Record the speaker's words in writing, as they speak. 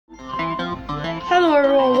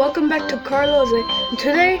welcome back to Carlos. And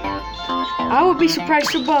today, I will be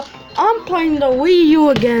surprised but I'm playing the Wii U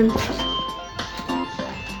again.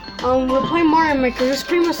 We're playing Mario Maker. This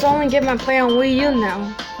pretty much only get my play on Wii U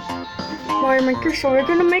now. Mario Maker, so we're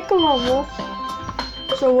gonna make a level.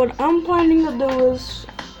 So what I'm planning to do is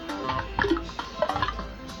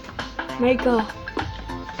make a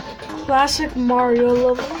classic Mario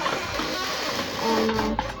level.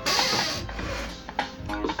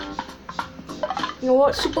 You know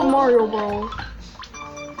what? Super Mario Bros.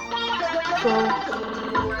 So,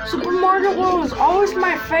 Super Mario Bros. Was always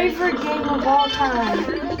my favorite game of all time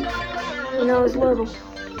when I was little.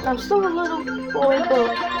 I'm still a little boy,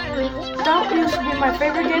 but that used to be my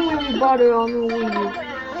favorite game when we bought it on the Wii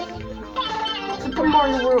U. Super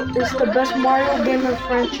Mario World is the best Mario game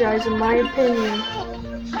franchise in my opinion.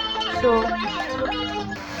 So,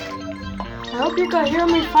 I hope you can hear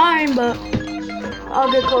me fine, but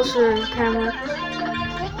I'll get closer to the camera.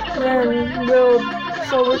 Then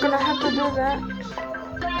so we're gonna have to do that.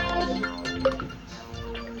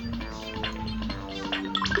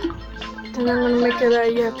 Then I'm gonna make it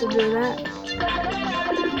that you have to do that.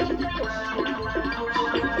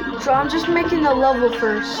 So I'm just making the level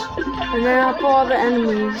first, and then I'll put all the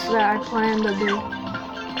enemies that I plan to do.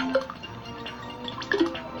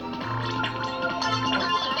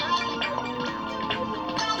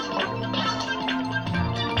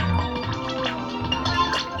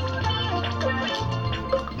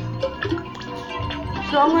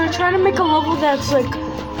 So I'm gonna try to make a level that's like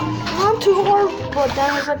not too hard, but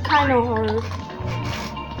then it's like kind of hard,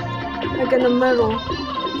 like in the middle.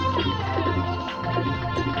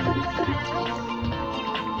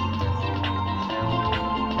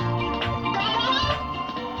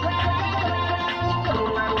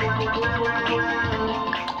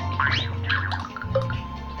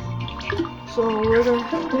 So we're gonna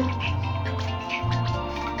have to.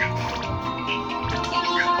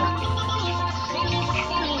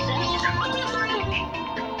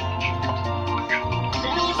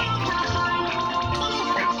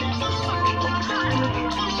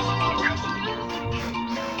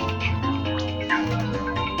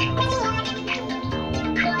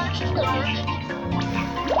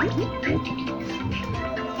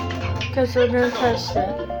 Because we're gonna test it.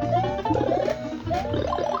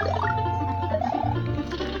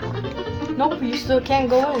 Nope, you still can't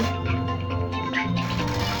go in.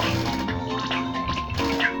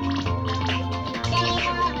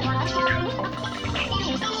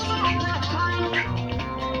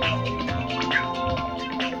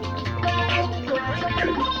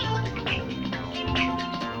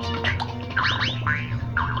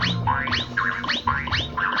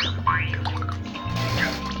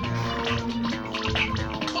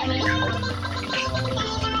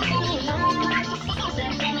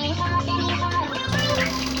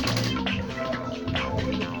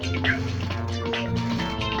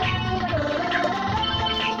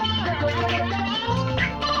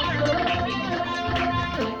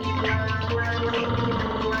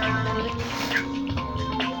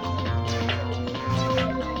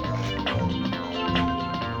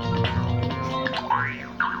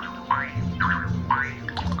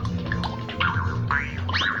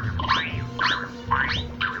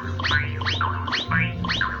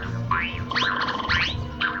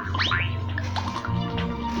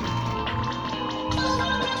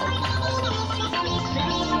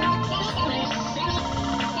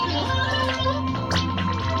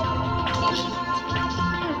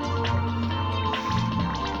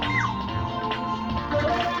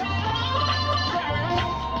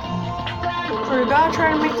 So you gotta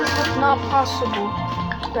try to make this look not possible.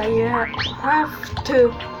 That you have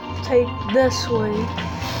to take this way.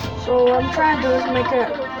 So what I'm trying to do is make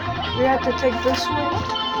it, you have to take this way.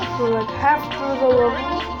 So like half through the level.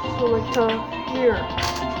 So like to here.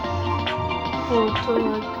 So to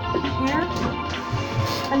like here.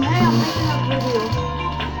 And hey, I'm making a video.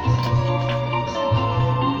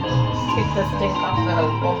 Get the stick off the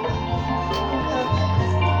wall.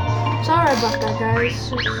 Sorry about that, guys.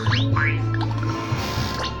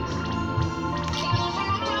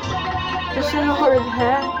 Just in order to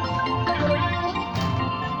have.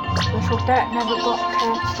 Let's hope that never got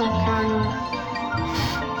cast on camera.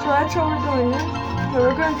 So that's what we're doing now. So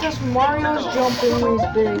we're gonna test Mario's jumping when he's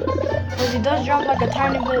big. Because he does jump like a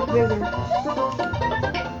tiny bit bigger.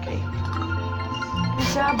 Okay. Let's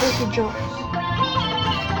see how big he jumps.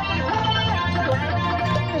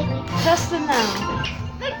 Test it now.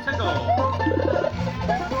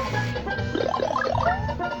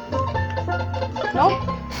 Nope.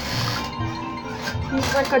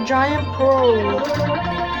 He's like a giant pro.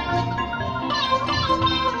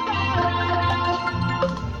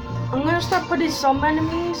 start putting some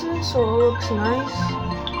enemies in so it looks nice.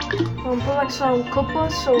 Put like some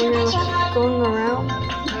Koopas so when you're like, going around.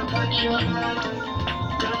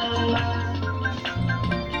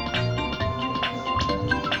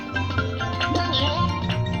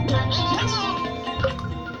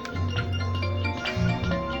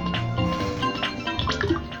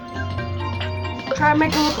 Try to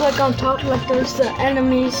make it look like on top, like there's the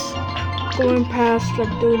enemies going past, like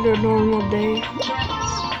doing their normal day.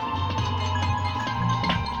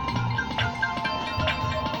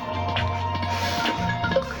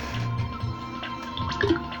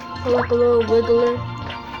 Or like a little wiggler.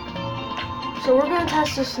 So we're gonna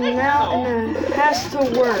test this now, and then it has to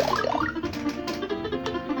work.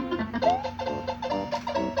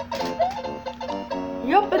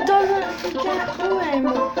 Yup, it doesn't. You can't do it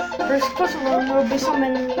anymore. There's supposed to there will be some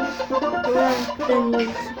enemies around, then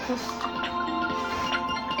you're supposed to.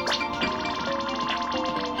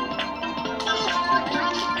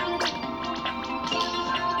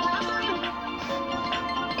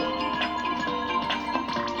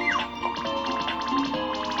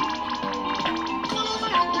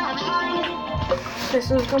 Okay,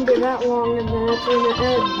 so it's gonna be that long, and then that's when it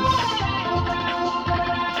ends.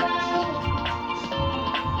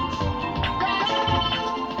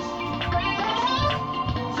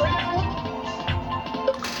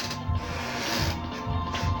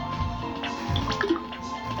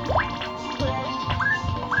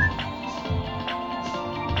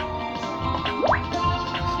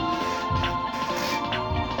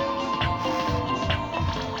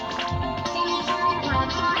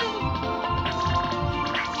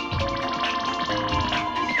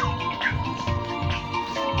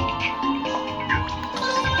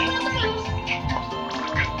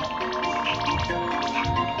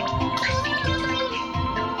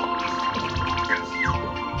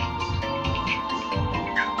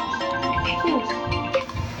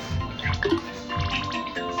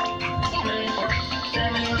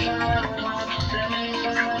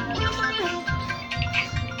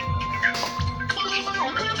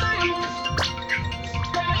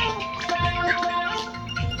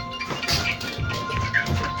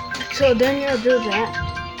 So then you'll do that.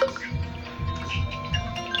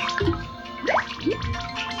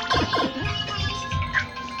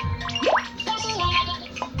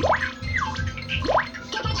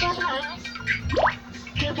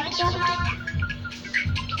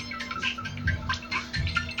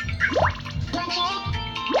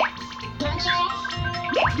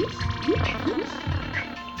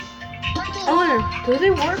 I wonder, do they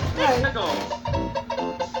work? Right.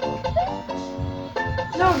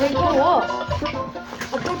 No, they go up.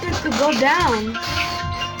 I thought they could go down.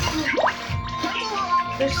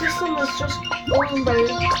 Their system is just going by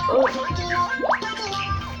up.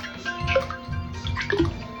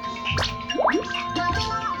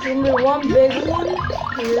 There's gonna be one big one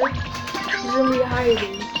here. He's gonna be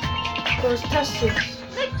hiding. So let's test this.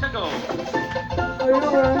 Oh, you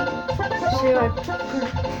run. See,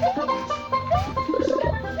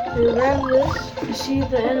 you grab this. You see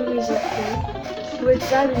the enemies up there. Which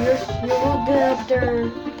side of yours, you will get up there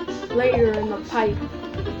later in the pipe.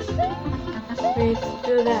 And you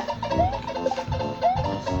do that.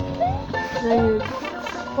 Then you're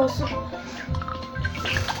supposed to.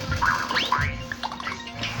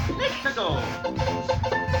 So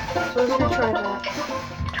let's go try that.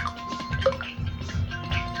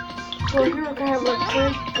 So here we're gonna have like 3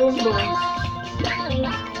 Goombas.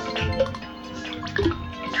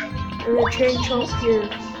 And a train trunk here.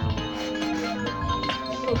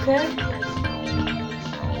 Okay?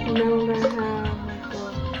 And then we're gonna have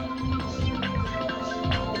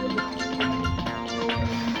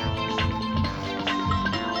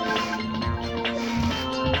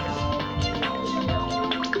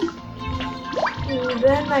and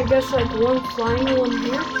then I guess like one flying one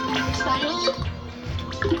here.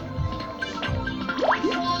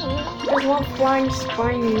 There's one flying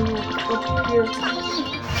spiny up here.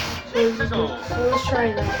 So let's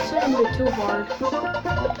try that. It's not gonna be too hard.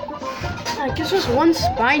 I guess just one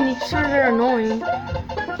spiny, sort of they're annoying.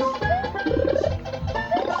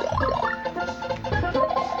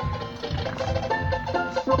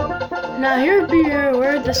 Now here would be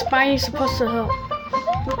where the spiny's supposed to help.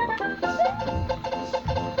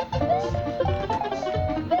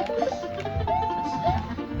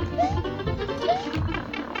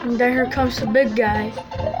 And then here comes the big guy.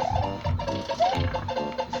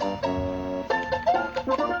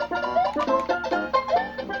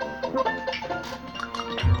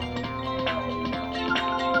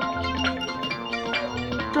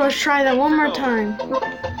 So let's try that one more time.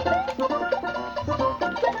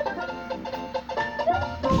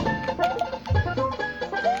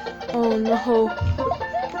 Oh no.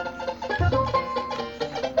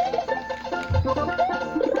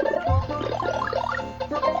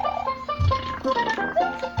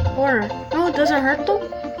 Water. No, it doesn't hurt though?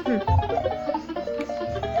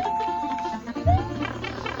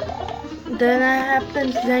 Then that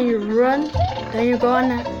happens, then you run, then you go on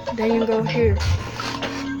that, then you go here.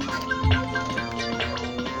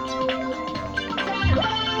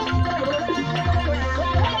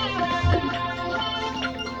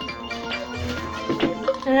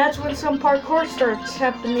 And that's when some parkour starts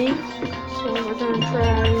happening. So we're gonna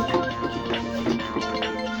try.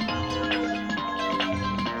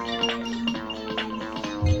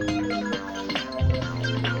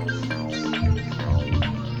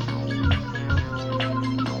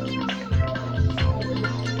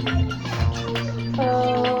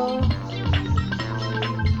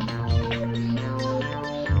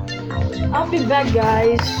 I'll be back,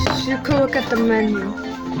 guys. You can look at the menu.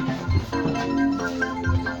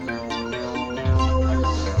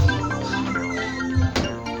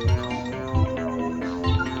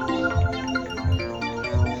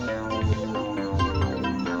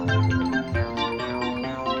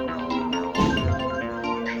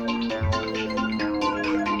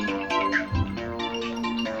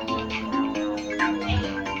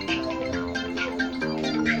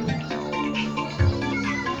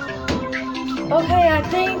 Okay, I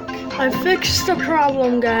think I fixed the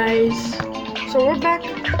problem, guys. So we're back.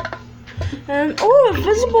 And oh,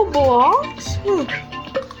 invisible blocks.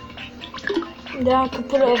 Now I can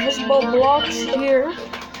put invisible blocks here.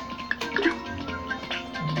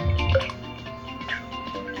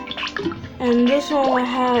 And this one I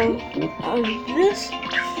have this,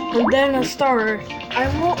 and then a star. I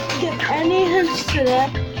won't give any hints to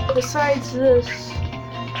that besides this.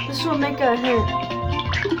 This will make a hint.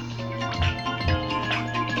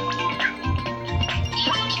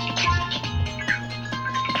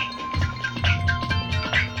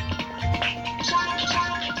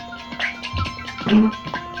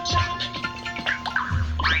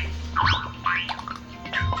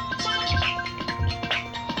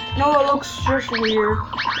 No, it looks just weird.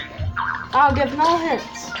 I'll give no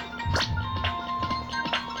hints.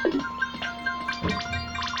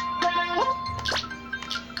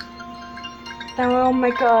 Then we'll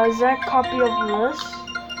make a exact copy of this.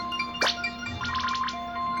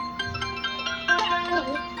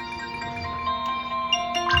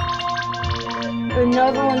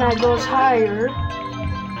 Another one that goes higher.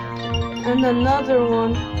 And another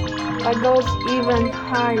one that goes even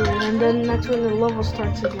higher, and then that's when the level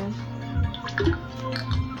starts again.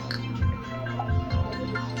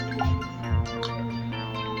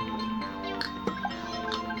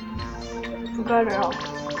 Got it all.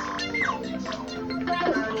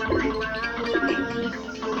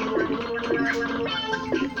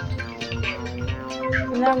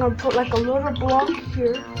 And now I'm gonna put like a little block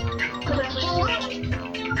here.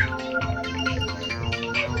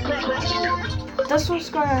 This one's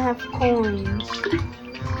gonna have coins.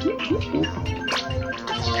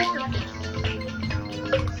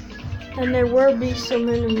 And there will be some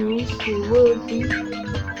enemies. There will be.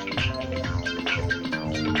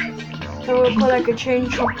 And we'll put like a chain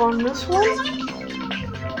jump on this one.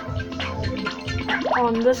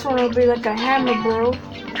 On this one it'll be like a hammer bro.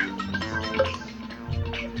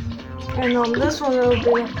 And on this one it'll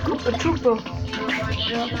be like a Koopa Troopa.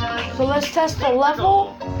 So let's test the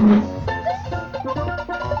level.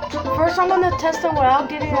 First, I'm gonna test it without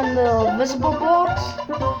getting on the visible blocks.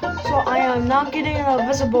 So I am not getting the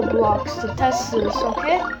visible blocks to test this,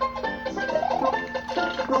 okay?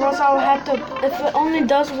 Or else I'll have to, if it only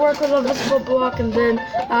does work with a visible block, and then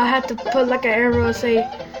I'll have to put like an arrow and say,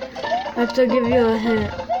 I have to give you a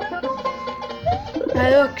hint. Now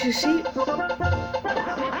look, you see?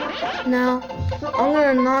 Now, I'm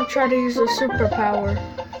gonna not try to use a superpower.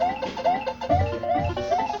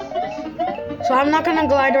 So I'm not gonna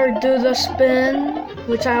glide or do the spin,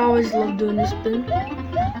 which I always love doing the spin.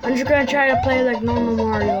 I'm just gonna try to play like normal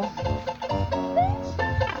Mario.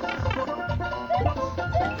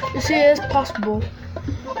 You see, it's possible.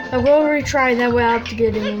 I will retry that without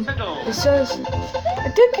getting him. It says, I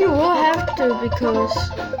think you will have to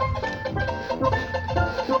because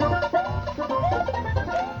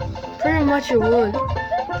pretty much you would.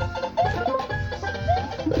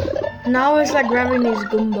 Now it's like grabbing these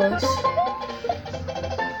Goombas.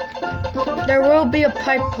 There will be a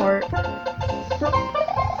pipe part.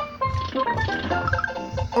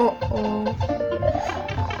 Uh-oh.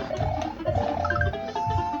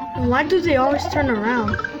 Why do they always turn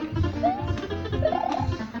around?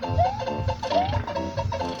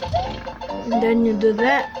 And then you do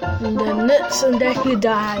that, and then this, and then you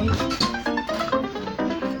die.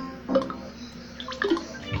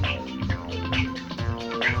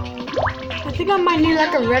 I think I might need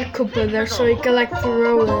like a red Koopa there so you can like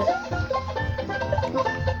throw it.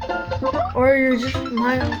 Or you just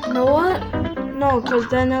might, you know what? No, because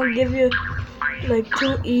then it'll give you like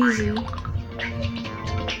too easy.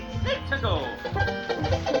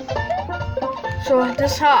 So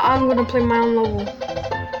this is how I'm gonna play my own level.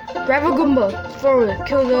 Grab a Goomba, throw it,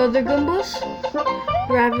 kill the other Goombas,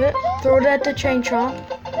 grab it, throw it at the Chain Chomp,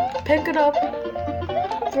 pick it up,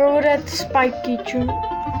 throw it at the Spiky Chomp,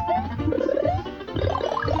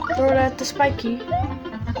 throw it at the Spiky.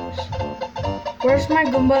 Where's my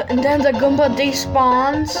Goomba? And then the Goomba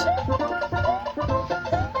despawns.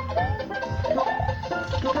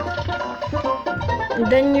 And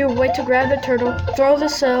then you wait to grab the turtle, throw the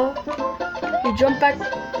cell, you jump back,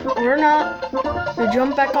 or not, you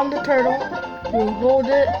jump back on the turtle, you hold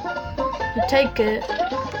it, you take it,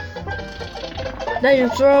 then you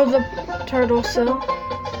throw the turtle cell,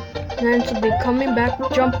 and then to be coming back,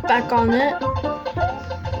 jump back on it,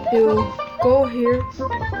 you go here,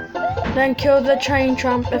 then kill the Chain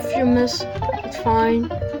Chomp. If you miss, it's fine.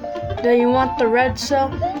 Then you want the red cell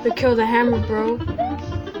to kill the Hammer Bro.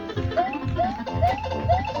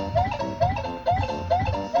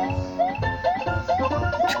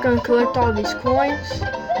 Just gonna collect all these coins.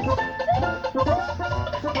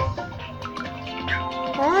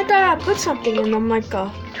 Oh, I thought I put something in them like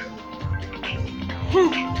a...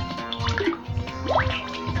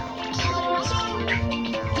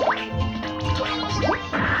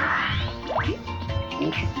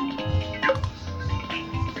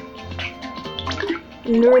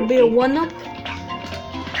 And there will be a 1-up.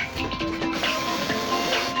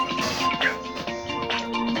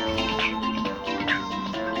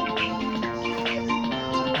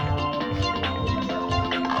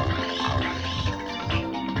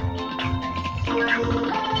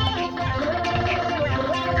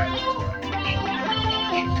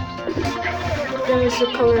 Then it's the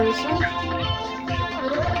color of this.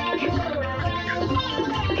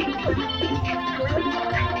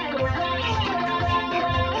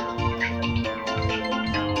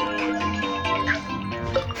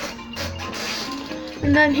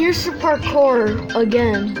 And then here's the parkour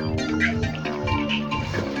again.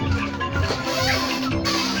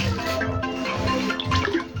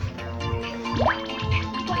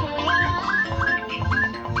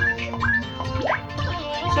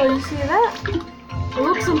 So you see that? It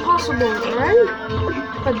looks impossible, right?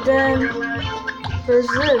 But then there's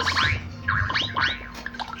this.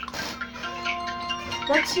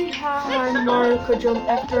 Let's see how Mario could jump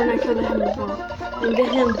after I kill the Hammer Bro and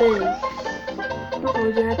get him big. So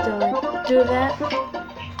you have to like do that.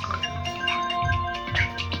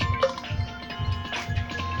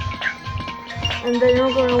 And then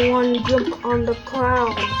you're gonna want to jump on the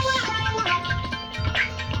clouds.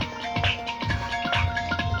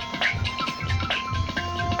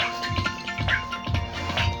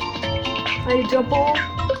 And you jump over,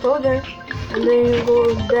 go there, and then you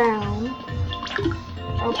go down.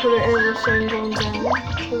 I'll put an arrow saying going down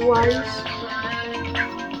twice.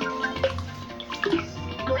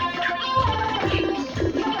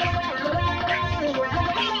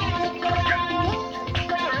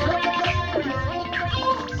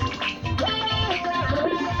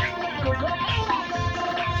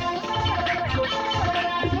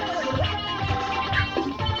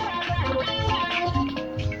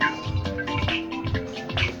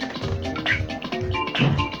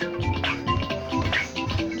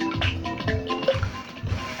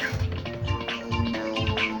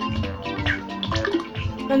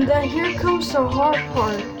 And then here comes the hard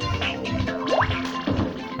part.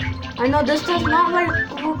 I know this does not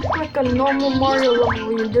look like a normal Mario level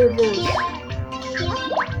when you do this.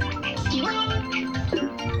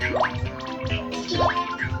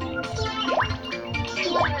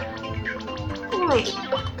 Look,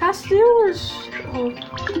 Castillo's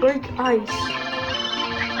break ice.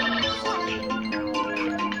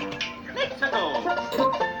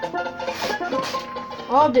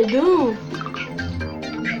 Oh, they do.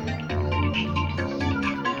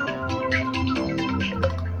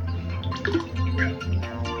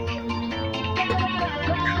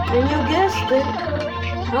 And you guessed it,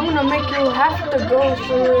 I'm gonna make you have to go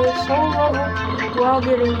through this whole level while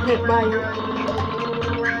getting hit by it.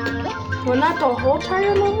 Well, not the whole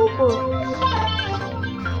entire level, but...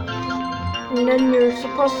 And then you're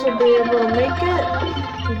supposed to be able to make it,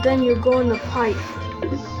 and then you go in the pipe.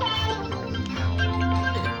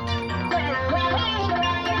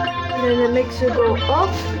 And then it makes you go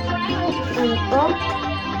up, and up,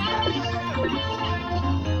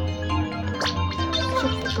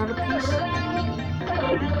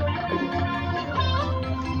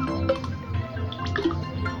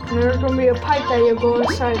 And there's gonna be a pipe that you go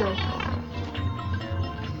inside of.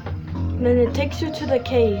 And then it takes you to the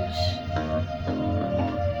caves.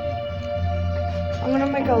 I'm gonna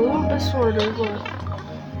make it a little bit shorter, but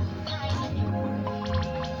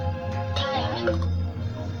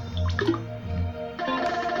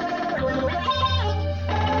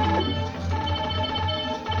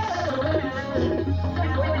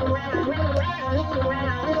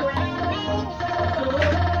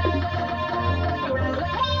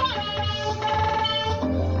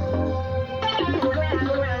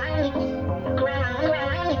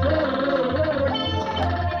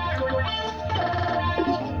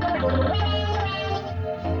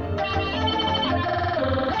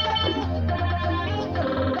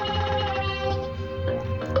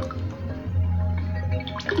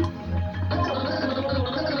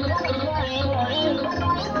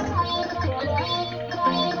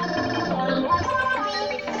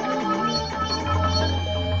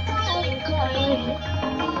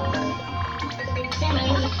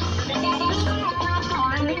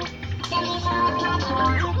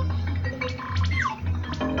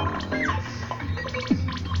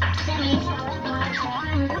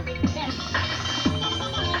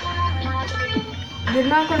you're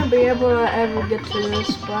not gonna be able to ever get to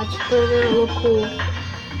this, but it'll look cool.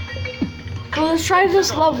 So let's try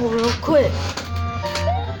this level real quick.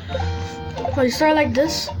 So you start like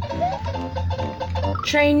this.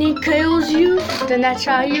 Trainee kills you, then that's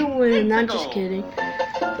how you win. Not just kidding.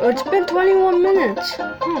 Oh, it's been 21 minutes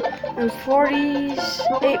and 48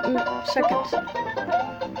 seconds.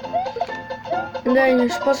 And then you're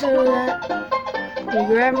supposed to do that. You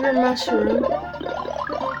grab your mushroom.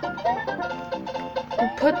 You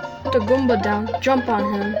put the Goomba down, jump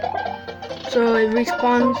on him. So it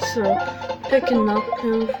respawns, picking up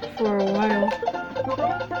him for a while.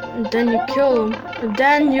 And then you kill him. And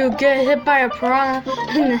then you get hit by a piranha.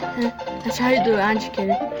 That's how you do it, I'm just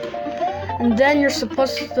kidding. And then you're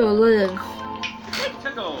supposed to live.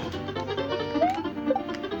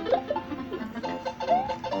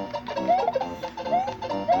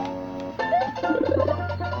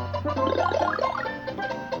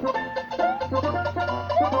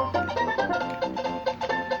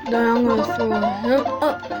 Then I'm gonna throw him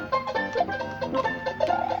up.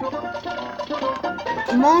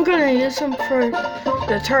 I'm gonna use him for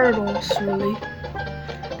the turtles, really.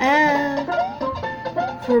 And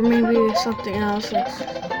for maybe something else.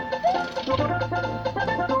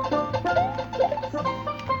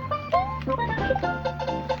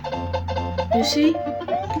 You see?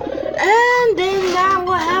 And then that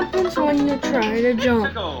what happens when you try to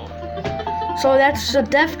jump. So that's the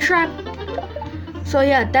death trap. So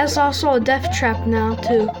yeah, that's also a death trap now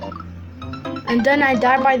too. And then I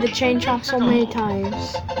die by the chain chomp so many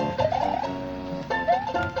times.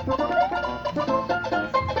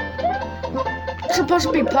 It's supposed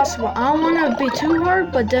to be possible. I don't want to be too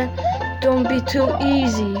hard, but then don't be too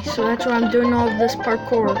easy. So that's why I'm doing all of this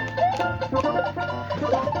parkour.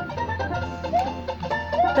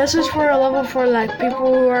 This is for a level for like people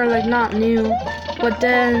who are like not new. But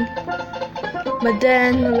then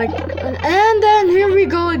like, and then here we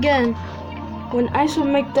go again. When I should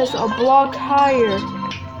make this a block higher.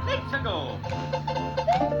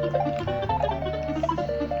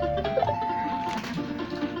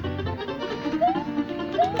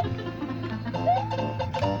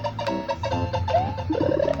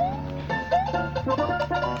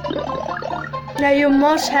 Now you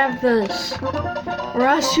must have this, or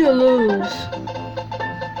else you lose.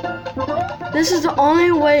 This is the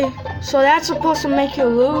only way, so that's supposed to make you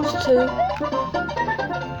lose too.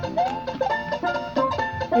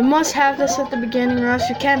 You must have this at the beginning, or else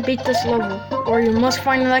you can't beat this level. Or you must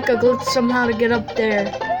find like a glitch somehow to get up there.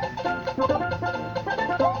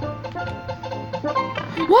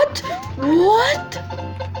 What? What?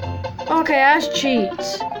 Okay, that's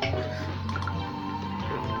cheats.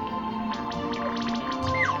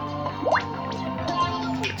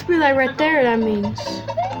 It's be like right there, that means.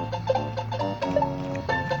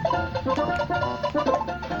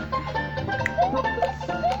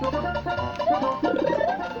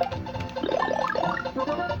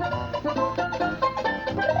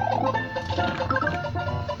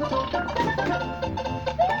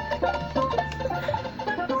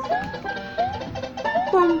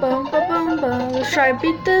 Boom, boom, boom, boom, boom. Let's try to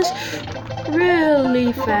beat this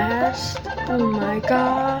really fast. Oh my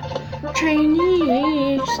god.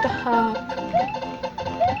 Trainee, stop.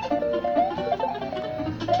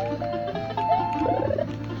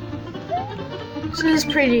 So this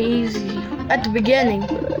is pretty easy at the beginning.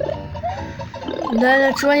 And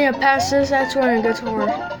then it's when you pass this, that's when it gets hard.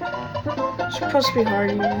 It's supposed to be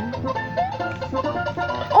hard even.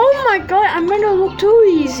 Oh Oh my god, I made it look too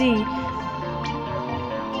easy.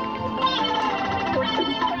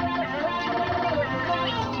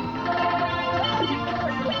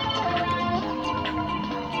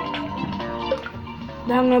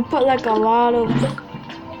 Then I'm gonna put like a lot of.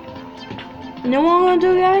 You know what I'm gonna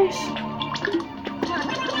do, guys?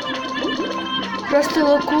 Just to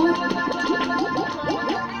look cool.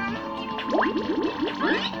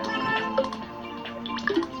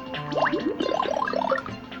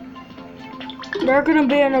 They're gonna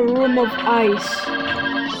be in a room of ice.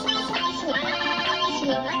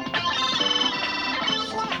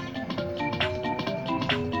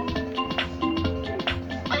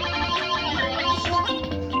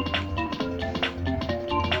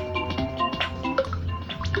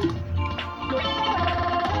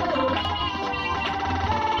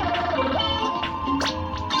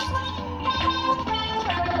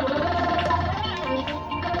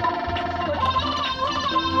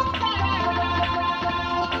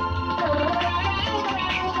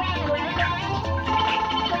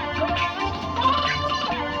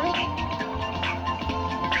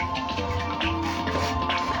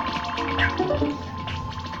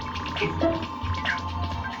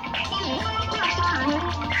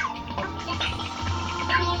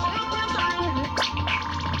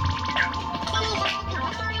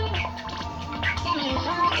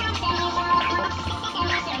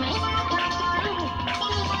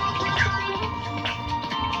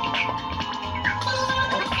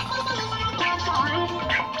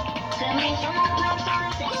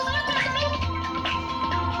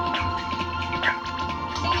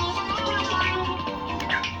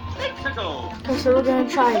 Okay, so we're gonna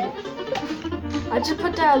try it. I just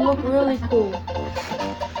put that to look really cool.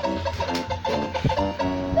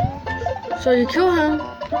 So you kill him,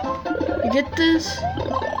 you get this,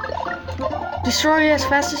 destroy it as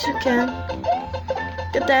fast as you can,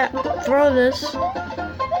 get that, throw this,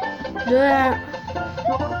 do that,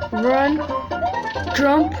 run,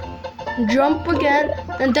 jump again,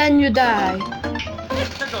 and then you die.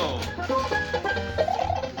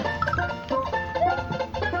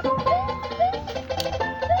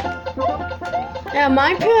 Yeah,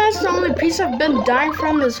 my opinion, that's the only piece I've been dying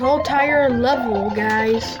from this whole entire level,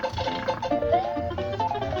 guys.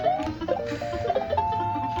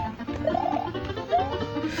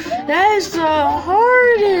 That is the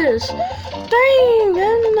hardest thing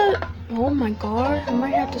in the... Oh my god, I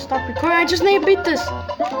might have to stop recording. I just need to beat this.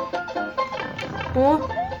 Well,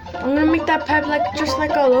 I'm gonna make that pipe like just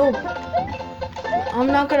like a loop. I'm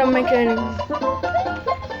not gonna make it anymore.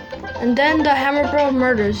 And then the hammer bro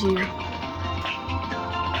murders you.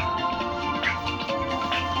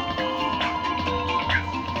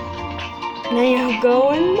 Then you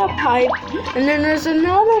go in the pipe, and then there's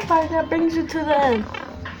another pipe that brings you to the end.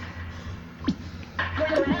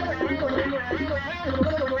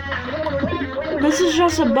 This is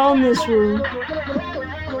just a bonus room.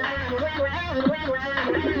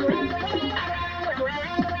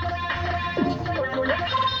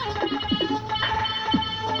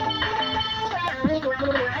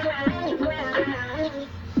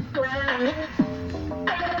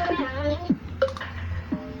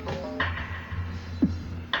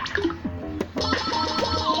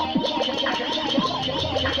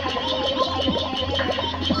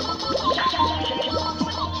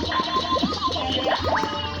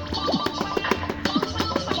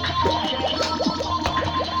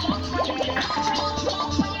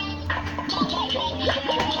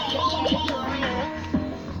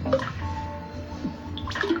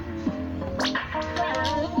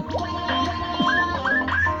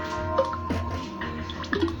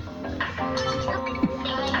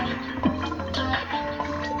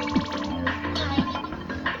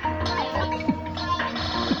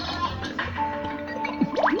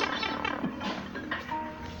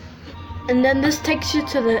 And then this takes you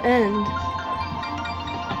to the end.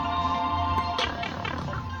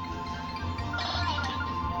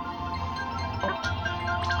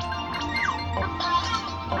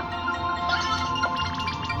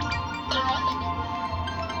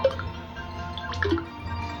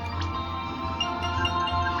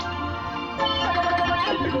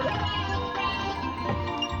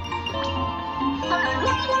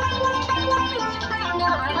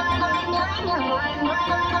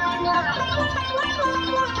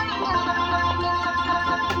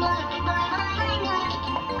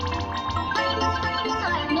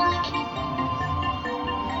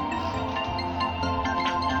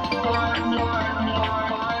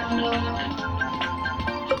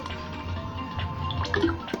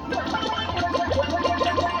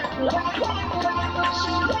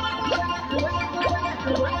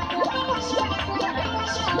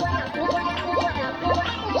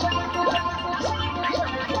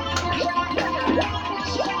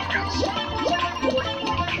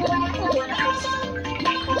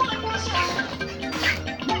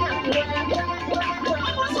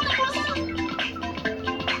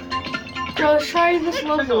 try this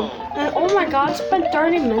level. And oh my god, it's been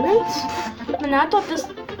 30 minutes? And I thought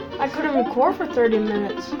I couldn't record for 30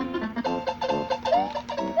 minutes.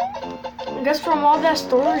 I guess from all that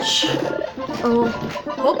storage,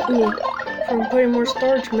 helped me from putting more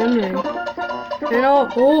storage memory. And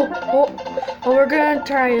we're gonna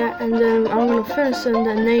try that, and then I'm gonna finish it and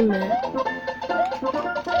then name it.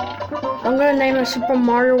 I'm gonna name it Super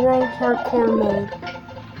Mario World Hardcore Mode.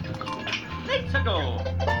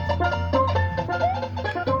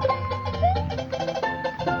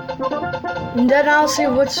 And then I'll see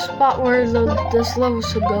which spot where this level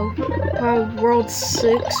should go. Probably World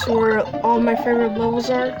 6, where all my favorite levels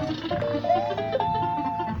are.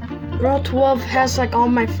 World 12 has like all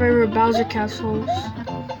my favorite Bowser castles.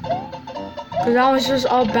 Cause that was just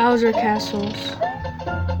all Bowser castles.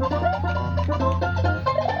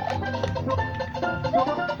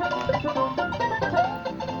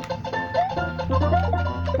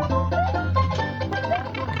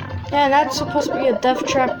 Yeah, and that's supposed to be a death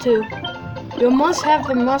trap too. You must have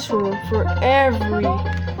the mushroom for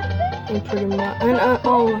everything pretty much. And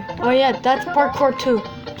oh yeah, that's parkour too.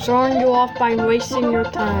 Throwing you off by wasting your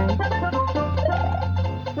time.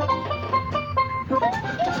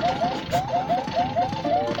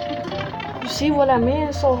 You see what I mean?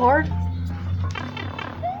 It's so hard.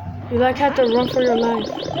 You like have to run for your life.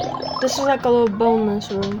 This is like a little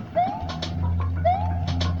bonus room.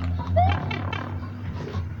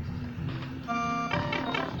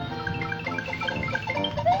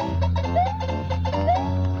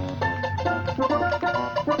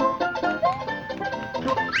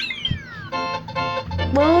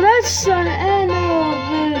 Well, that's the end of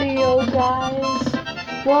the video,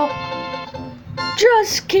 guys. Well,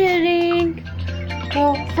 just kidding.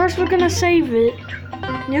 Well, first we're gonna save it.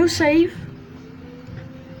 New save.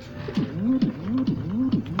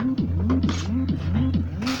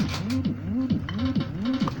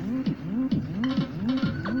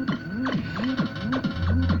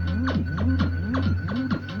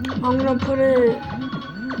 I'm gonna put it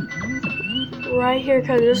right here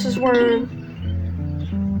because this is where.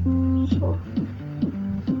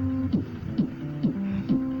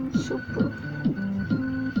 Super.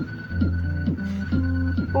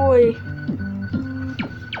 Boy,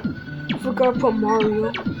 I forgot to put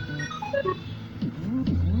Mario.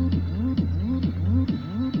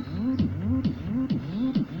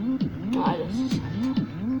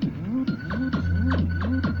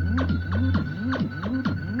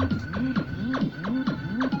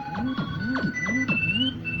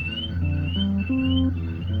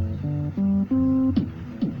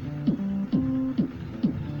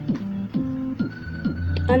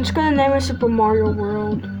 I'm just gonna name it Super Mario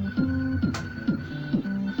World.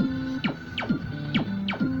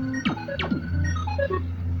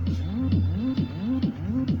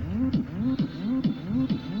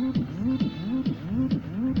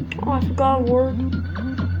 Oh, I forgot a word.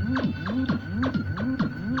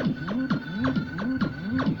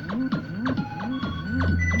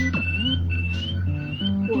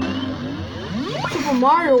 Super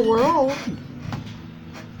Mario World.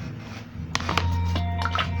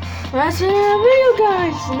 That's it, video,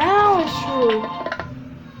 guys. Now it's true.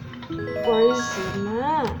 What is it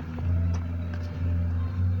now?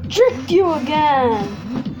 Tricked you again.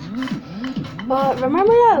 But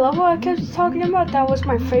remember that level I kept talking about? That was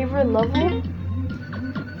my favorite level.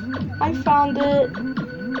 I found it.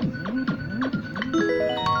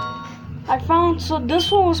 So this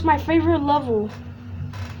one was my favorite level.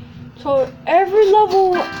 So every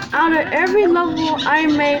level, out of every level I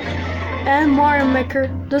made and Mario Maker,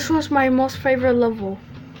 this was my most favorite level.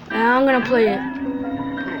 And I'm gonna play it.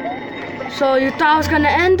 So you thought I was gonna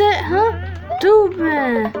end it, huh? Dude,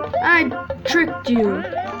 man, I tricked you.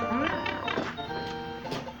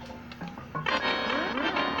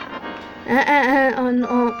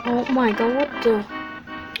 Oh my god, what the?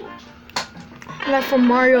 Like from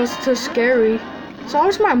Mario's too scary. It's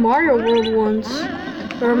always my Mario World ones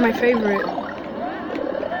that are my favorite.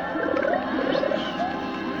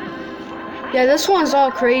 Yeah, this one's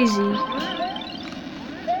all crazy.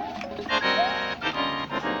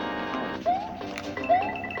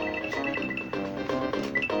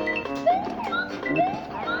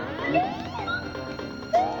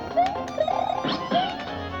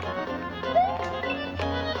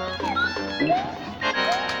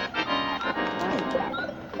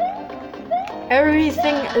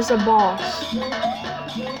 Everything is a boss.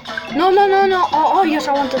 No. Oh, yes,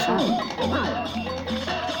 I want this one.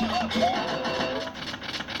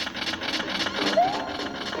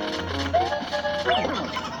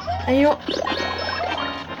 And you...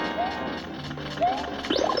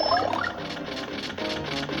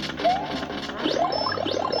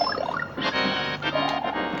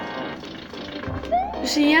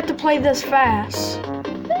 see, you have to play this fast.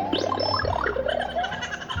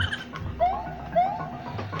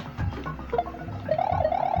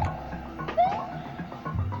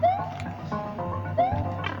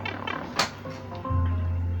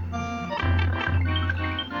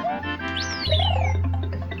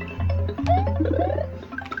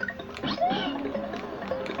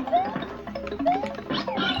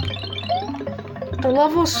 The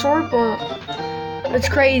level's short, but it's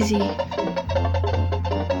crazy.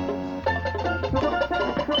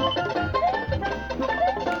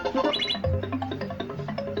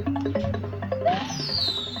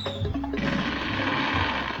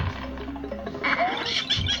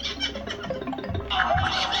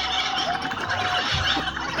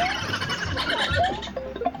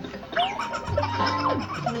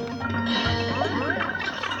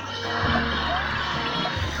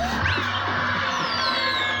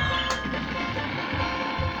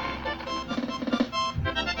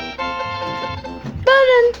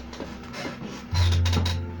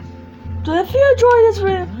 So if you enjoyed this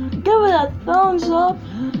video, give it a thumbs up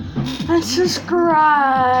and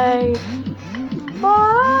subscribe.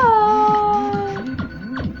 Bye.